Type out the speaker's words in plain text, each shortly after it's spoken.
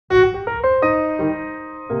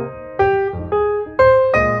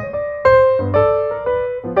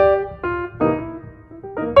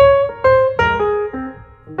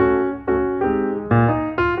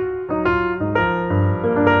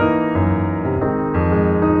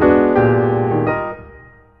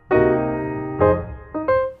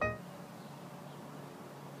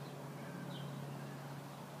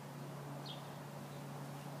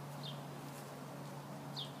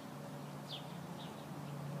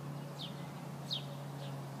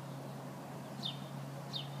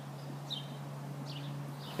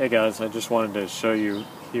Hey guys, I just wanted to show you,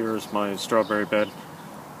 here's my strawberry bed.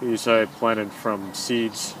 These I planted from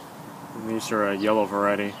seeds, and these are a yellow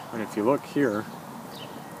variety. And if you look here,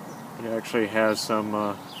 it actually has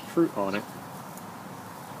some fruit on it.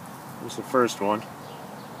 Here's the first one.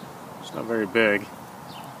 It's not very big,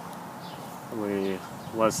 probably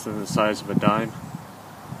less than the size of a dime.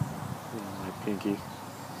 My pinky.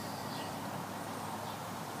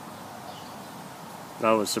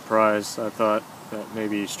 I was surprised. I thought that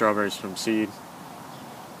maybe strawberries from seed,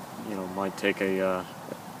 might take a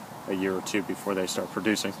year or two before they start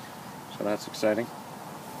producing. So that's exciting.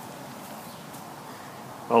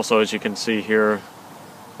 Also, as you can see here,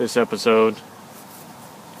 this episode,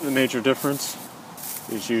 the major difference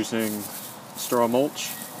is using straw mulch,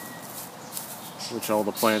 which all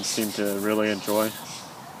the plants seem to really enjoy.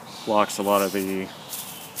 Blocks a lot of the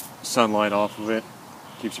sunlight off of it,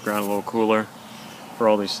 keeps the ground a little cooler. For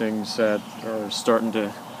all these things that are starting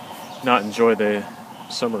to not enjoy the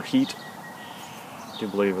summer heat. I do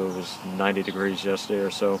believe it was 90 degrees yesterday or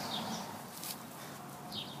so.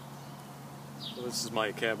 This is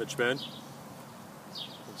my cabbage bed. You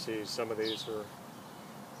can see some of these are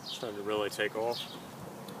starting to really take off.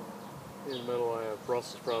 In the middle I have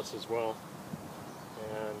Brussels sprouts as well.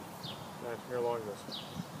 And down here along this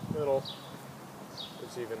middle,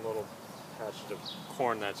 there's even little patches of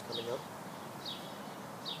corn that's coming up.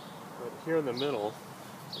 But here in the middle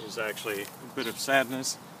is actually a bit of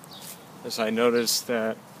sadness, as I noticed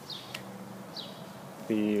that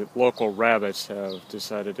the local rabbits have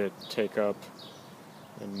decided to take up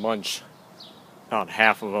and munch about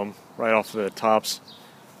half of them right off the tops.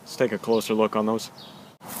 Let's take a closer look on those.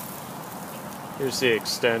 Here's the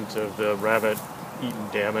extent of the rabbit-eaten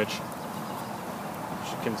damage.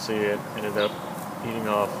 As you can see, it ended up eating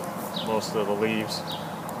off most of the leaves.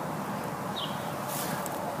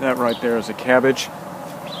 That right there is a cabbage.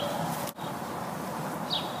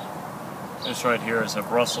 This right here is a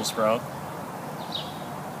Brussels sprout.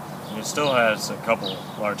 And it still has a couple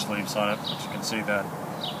large leaves on it, but you can see that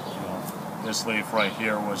this leaf right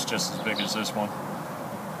here was just as big as this one.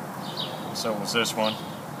 So was this one.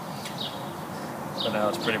 But now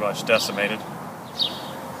it's pretty much decimated.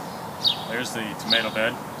 There's the tomato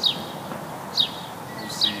bed.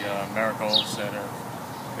 There's the marigolds that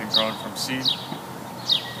have been grown from seed.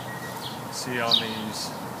 See on these,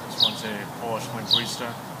 this one's a Polish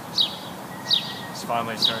linguista. It's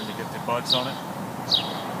finally starting to get the buds on it,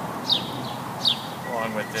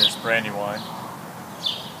 along with this brandywine,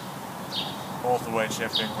 both of which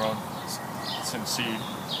have been grown since seed.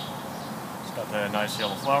 It's got the nice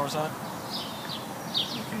yellow flowers on it.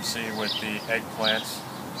 You can see with the eggplants,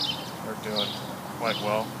 they're doing quite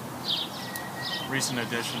well. Recent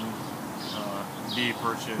addition, Bee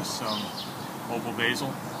purchased some opal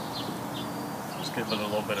basil. Just give it a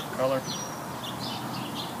little bit of color.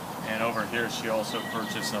 And over here she also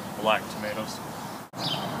purchased some black tomatoes.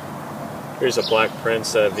 Here's a black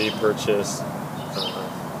prince that V purchased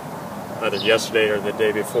either yesterday or the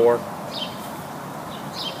day before.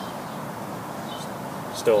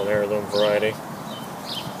 Still an heirloom variety.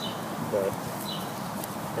 But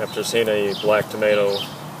after seeing a black tomato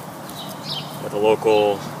at the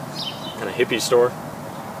local kind of hippie store,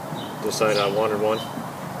 decided I wanted one.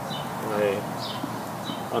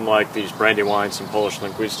 Unlike these brandywines and Polish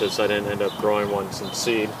linguistas, I didn't end up growing one since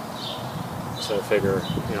seed. So I figure,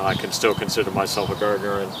 I can still consider myself a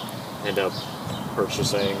gardener and end up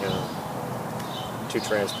purchasing 2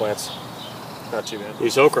 transplants. Not too bad.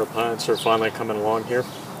 These okra plants are finally coming along here.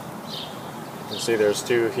 You can see there's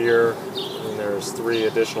 2 here, and there's 3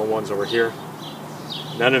 additional ones over here.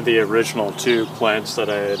 None of the original 2 plants that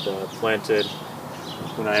I had planted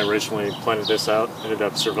when I originally planted this out ended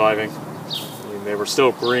up surviving. They were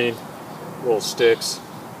still green, little sticks.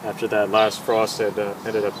 After that last frost had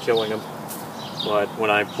ended up killing them. But when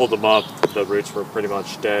I pulled them up, the roots were pretty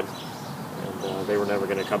much dead, and they were never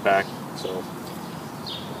going to come back. So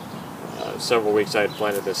several weeks I had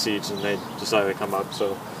planted the seeds, and they decided to come up.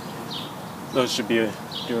 So those should be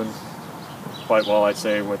doing quite well, I'd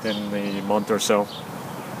say, within the month or so.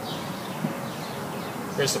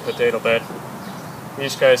 Here's the potato bed.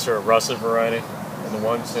 These guys are a russet variety. And the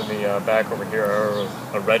ones in the back over here are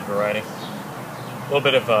a red variety. A little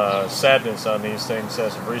bit of sadness on these things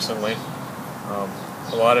as of recently.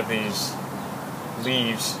 A lot of these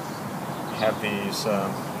leaves have these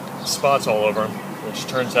spots all over them, which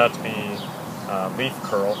turns out to be leaf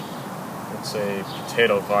curl. It's a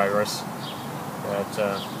potato virus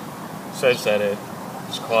that says that it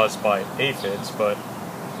is caused by aphids, but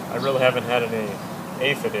I really haven't had any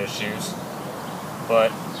aphid issues.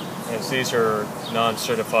 But as these are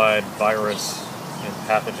non-certified virus and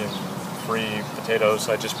pathogen-free potatoes.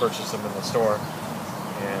 I just purchased them in the store,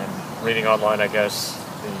 and reading online, I guess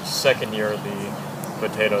the second year of the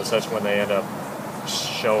potatoes, that's when they end up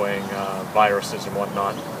showing viruses and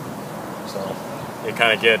whatnot. So you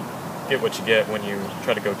kind of get what you get when you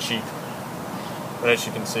try to go cheap. But as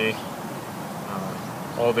you can see,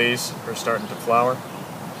 all these are starting to flower.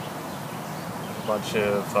 A bunch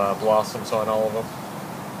of blossoms on all of them.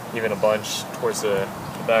 Even a bunch towards the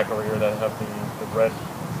back over here that have the red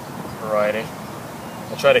variety.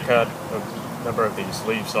 I try to cut a number of these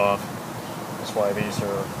leaves off. That's why these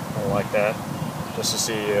are like that, just to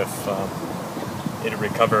see if it'll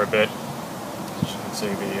recover a bit. As you can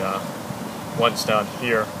see, the ones down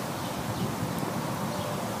here,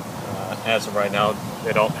 as of right now,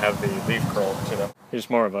 they don't have the leaf curl to them. Here's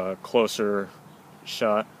more of a closer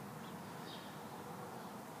shot.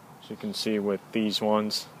 As you can see with these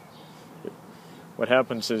ones, what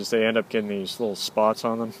happens is they end up getting these little spots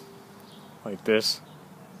on them, like this.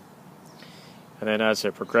 And then as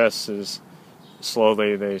it progresses,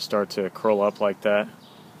 slowly they start to curl up like that.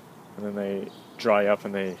 And then they dry up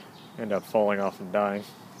and they end up falling off and dying.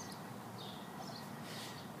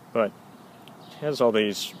 But it has all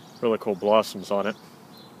these really cool blossoms on it.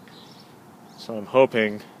 So I'm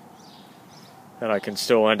hoping that I can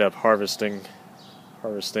still end up harvesting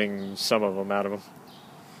some of them out of them.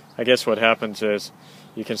 I guess what happens is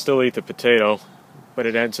you can still eat the potato, but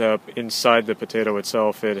it ends up inside the potato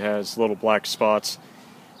itself. It has little black spots.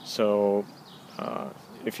 So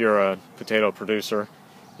if you're a potato producer,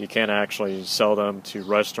 you can't actually sell them to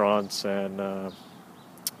restaurants and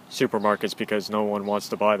supermarkets because no one wants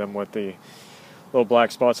to buy them with the little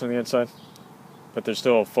black spots on the inside. But they're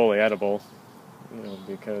still fully edible,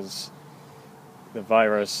 because the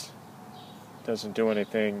virus doesn't do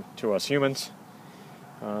anything to us humans.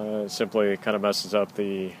 It simply kind of messes up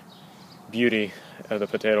the beauty of the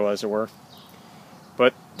potato, as it were.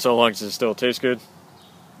 But so long as it still tastes good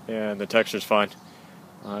and the texture's fine,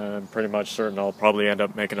 I'm pretty much certain I'll probably end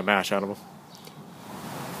up making a mash out of them.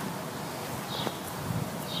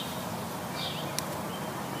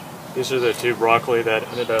 These are the two broccoli that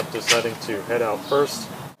ended up deciding to head out first.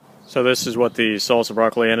 So this is what the salsa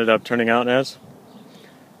broccoli ended up turning out as.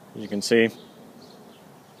 As you can see,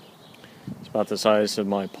 it's about the size of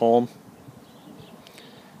my palm.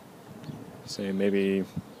 Say maybe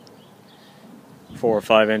 4 or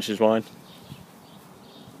 5 inches wide.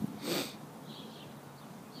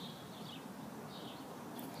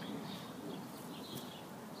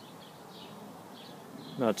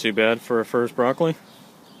 Not too bad for a first broccoli.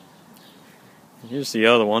 Here's the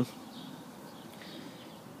other one.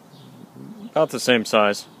 About the same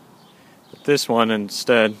size. But this one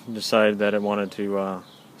instead decided that it wanted to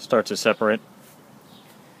start to separate.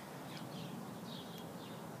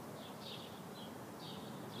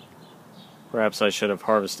 Perhaps I should have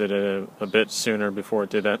harvested it a bit sooner before it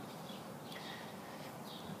did that.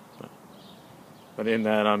 But in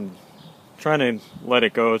that, I'm trying to let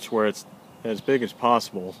it go to where it's as big as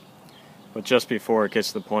possible, but just before it gets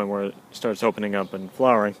to the point where it starts opening up and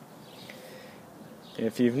flowering.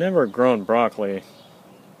 If you've never grown broccoli,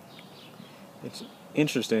 it's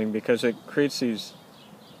interesting because it creates these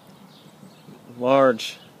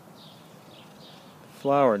large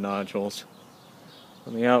flower nodules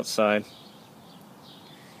on the outside,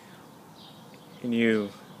 and you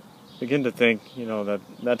begin to think,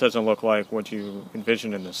 that doesn't look like what you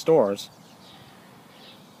envision in the stores.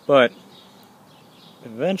 But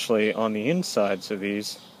eventually, on the insides of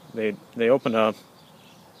these, they open up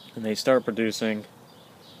and they start producing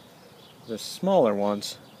the smaller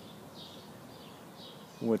ones,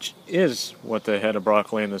 which is what the head of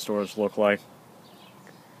broccoli in the stores look like.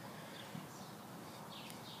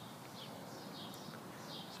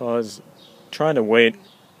 So I was trying to wait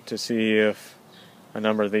to see if a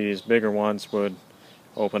number of these bigger ones would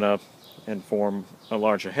open up and form a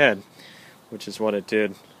larger head, which is what it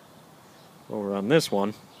did over on this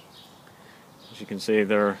one. As you can see,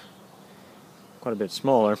 they're quite a bit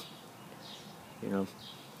smaller,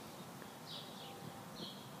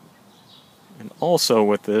 And also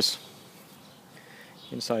with this,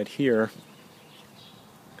 inside here,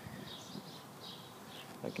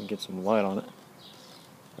 I can get some light on it.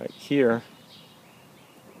 Right here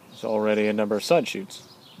is already a number of side shoots.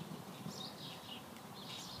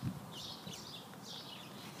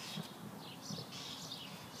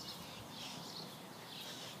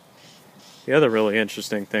 The other really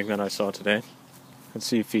interesting thing that I saw today, let's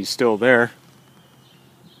see if he's still there.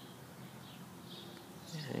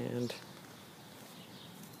 And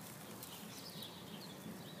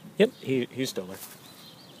yep, he's still there.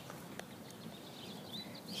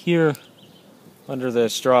 Here under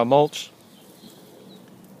this straw mulch,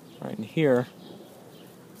 right in here,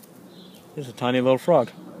 is a tiny little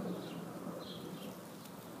frog.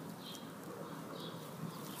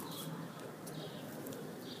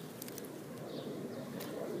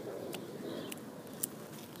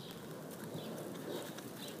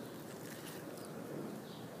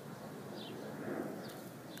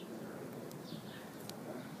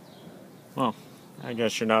 Well, I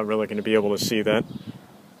guess you're not really going to be able to see that,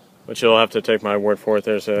 but you'll have to take my word for it.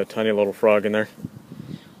 There's a tiny little frog in there,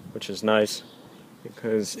 which is nice,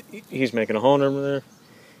 because he's making a home over there.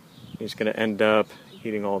 He's going to end up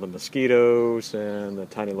eating all the mosquitoes and the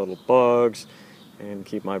tiny little bugs, and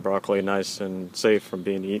keep my broccoli nice and safe from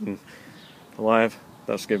being eaten alive,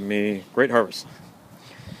 thus giving me great harvest.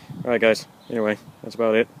 Alright guys, anyway, that's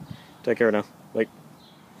about it. Take care now. Bye.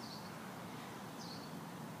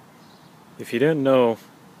 If you didn't know,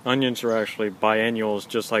 onions are actually biennials,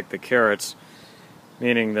 just like the carrots,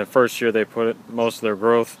 meaning the first year they put most of their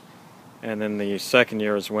growth, and then the second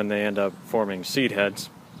year is when they end up forming seed heads.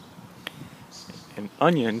 And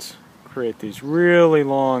onions create these really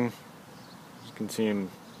long, as you can see them,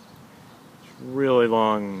 really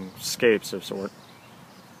long scapes of sort.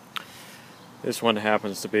 This one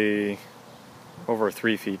happens to be over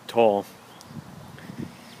 3 feet tall.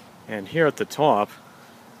 And here at the top,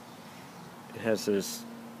 it has this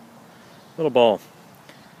little ball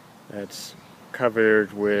that's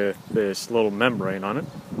covered with this little membrane on it,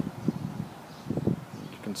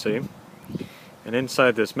 you can see. And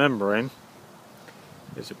inside this membrane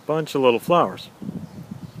is a bunch of little flowers.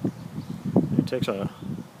 It takes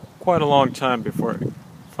quite a long time before it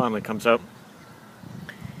finally comes out.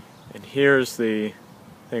 And here's the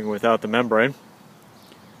thing without the membrane.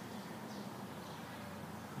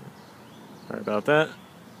 Sorry about that.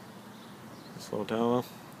 Slow down a little.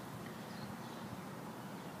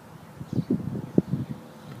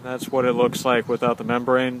 That's what it looks like without the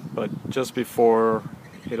membrane, but just before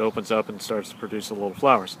it opens up and starts to produce the little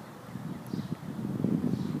flowers.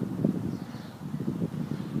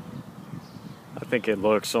 I think it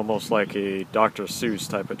looks almost like a Dr. Seuss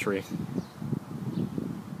type of tree.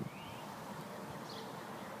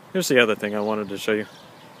 Here's the other thing I wanted to show you.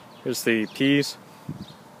 Here's the peas.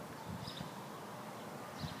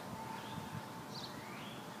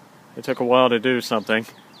 It took a while to do something,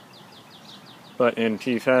 but in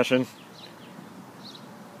pea fashion,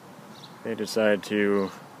 they decided to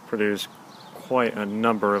produce quite a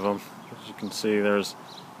number of them. As you can see, there's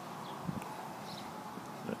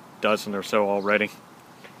a dozen or so already,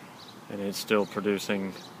 and it's still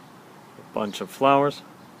producing a bunch of flowers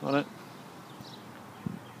on it,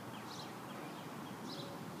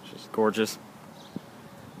 which is gorgeous.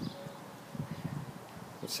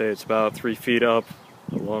 I'd say it's about 3 feet up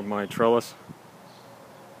along my trellis.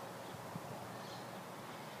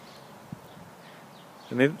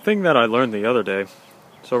 And the thing that I learned the other day,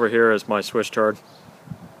 it's over here is my Swiss chard.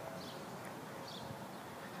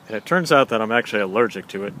 And it turns out that I'm actually allergic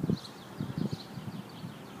to it.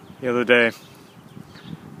 The other day,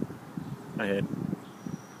 I had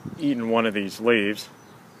eaten one of these leaves.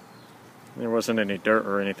 There wasn't any dirt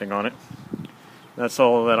or anything on it. That's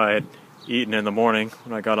all that I had eaten in the morning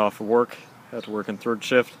when I got off of work. I had to work in third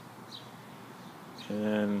shift.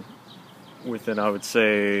 And within, I would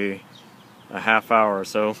say, a half hour or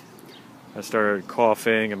so, I started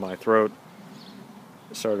coughing and my throat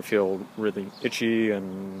started to feel really itchy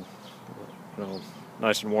and, you know,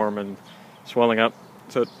 nice and warm and swelling up.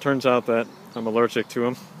 So it turns out that I'm allergic to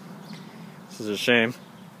them. This is a shame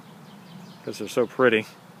because they're so pretty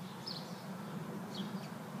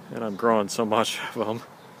and I'm growing so much of them.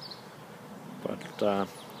 But I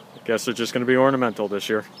guess they're just going to be ornamental this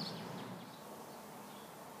year.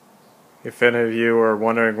 If any of you are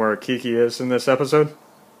wondering where Kiki is in this episode,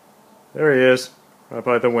 there he is, right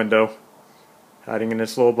by the window, hiding in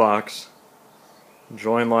this little box,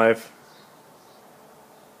 enjoying life,